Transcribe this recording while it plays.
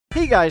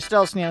Hey guys,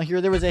 StyledSnail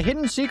here. There was a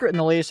hidden secret in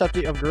the latest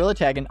update of Gorilla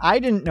Tag, and I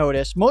didn't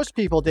notice. Most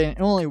people didn't,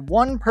 and only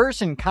one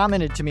person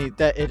commented to me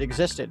that it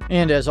existed.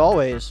 And as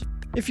always,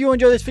 if you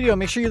enjoy this video,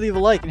 make sure you leave a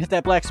like and hit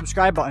that black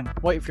subscribe button.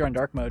 Wait, if you're on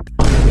dark mode.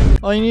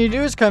 All you need to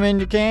do is come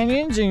into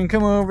Canyons and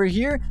come over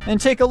here and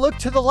take a look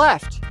to the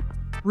left.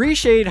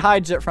 Reshade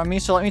hides it from me,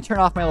 so let me turn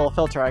off my little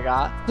filter I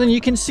got. Then you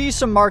can see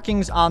some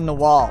markings on the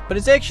wall, but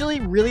it's actually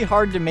really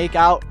hard to make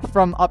out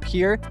from up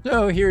here.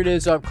 So here it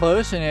is up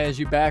close, and as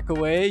you back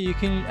away, you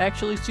can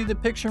actually see the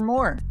picture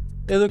more.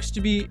 It looks to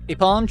be a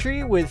palm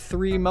tree with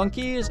 3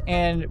 monkeys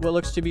and what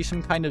looks to be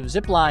some kind of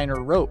zip line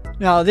or rope.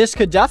 Now this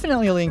could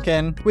definitely link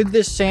in with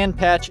this sand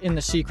patch in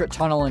the secret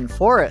tunnel and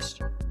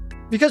forest.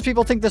 Because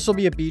people think this will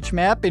be a beach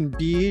map, and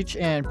beach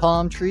and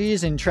palm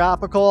trees and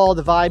tropical, all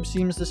the vibe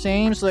seems the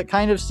same, so that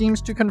kind of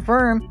seems to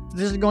confirm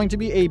this is going to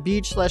be a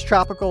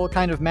beach/tropical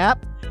kind of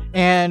map.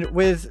 And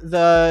with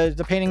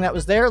the painting that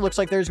was there, it looks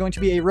like there's going to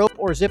be a rope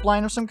or zip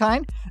line of some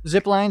kind.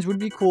 Zip lines would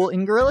be cool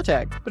in Gorilla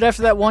Tag. But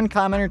after that one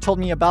commenter told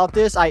me about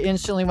this, I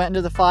instantly went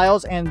into the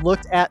files and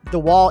looked at the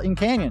wall in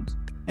Canyons.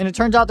 And it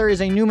turns out there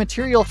is a new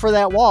material for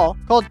that wall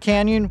called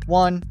Canyon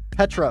 1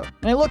 Petro.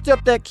 And I looked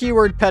up that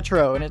keyword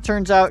Petro, and it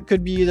turns out it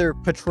could be either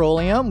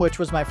petroleum, which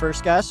was my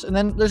first guess, and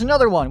then there's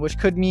another one, which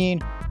could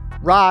mean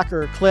rock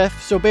or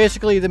cliff. So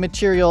basically the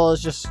material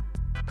is just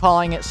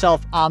calling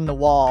itself on the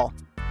wall.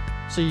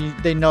 So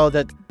they know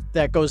that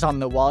that goes on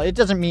the wall. It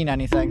doesn't mean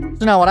anything.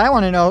 So now what I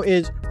want to know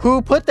is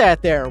who put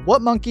that there?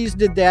 What monkeys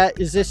did that?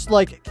 Is this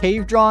like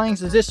cave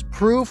drawings? Is this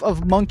proof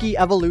of monkey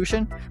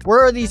evolution? Where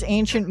are these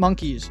ancient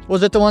monkeys?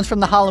 Was it the ones from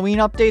the Halloween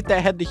update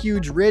that had the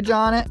huge ridge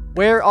on it?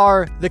 Where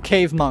are the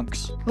cave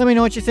monks? Let me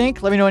know what you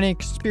think. Let me know any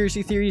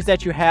conspiracy theories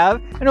that you have,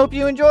 and hope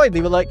you enjoyed.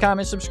 Leave a like,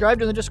 comment, subscribe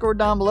to the Discord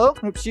down below.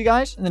 Hope to see you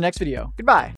guys in the next video. Goodbye.